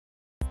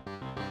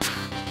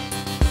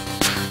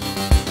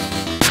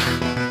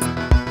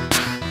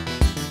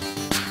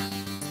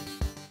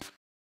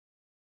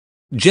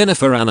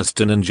Jennifer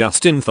Aniston and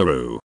Justin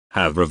Theroux,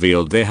 have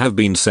revealed they have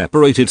been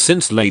separated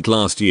since late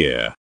last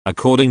year,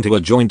 according to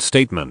a joint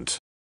statement.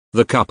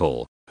 The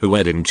couple, who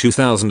wed in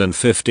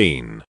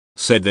 2015,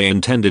 said they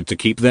intended to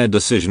keep their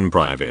decision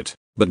private,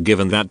 but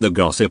given that the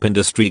gossip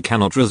industry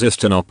cannot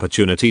resist an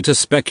opportunity to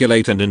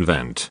speculate and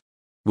invent,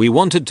 we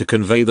wanted to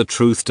convey the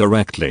truth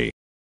directly.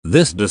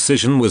 This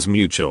decision was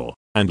mutual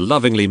and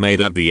lovingly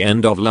made at the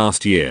end of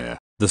last year,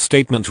 the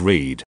statement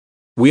read.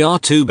 We are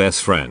two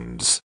best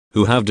friends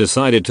who have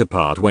decided to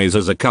part ways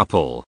as a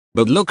couple,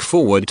 but look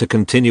forward to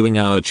continuing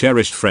our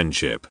cherished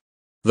friendship.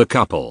 The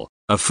couple,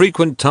 a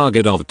frequent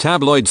target of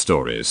tabloid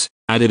stories,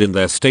 added in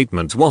their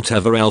statement,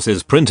 whatever else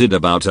is printed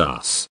about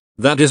us,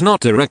 that is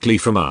not directly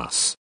from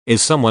us,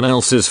 is someone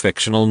else's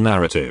fictional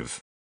narrative.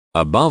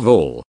 Above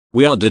all,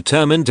 we are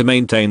determined to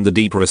maintain the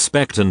deep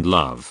respect and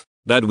love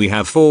that we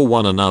have for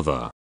one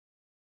another.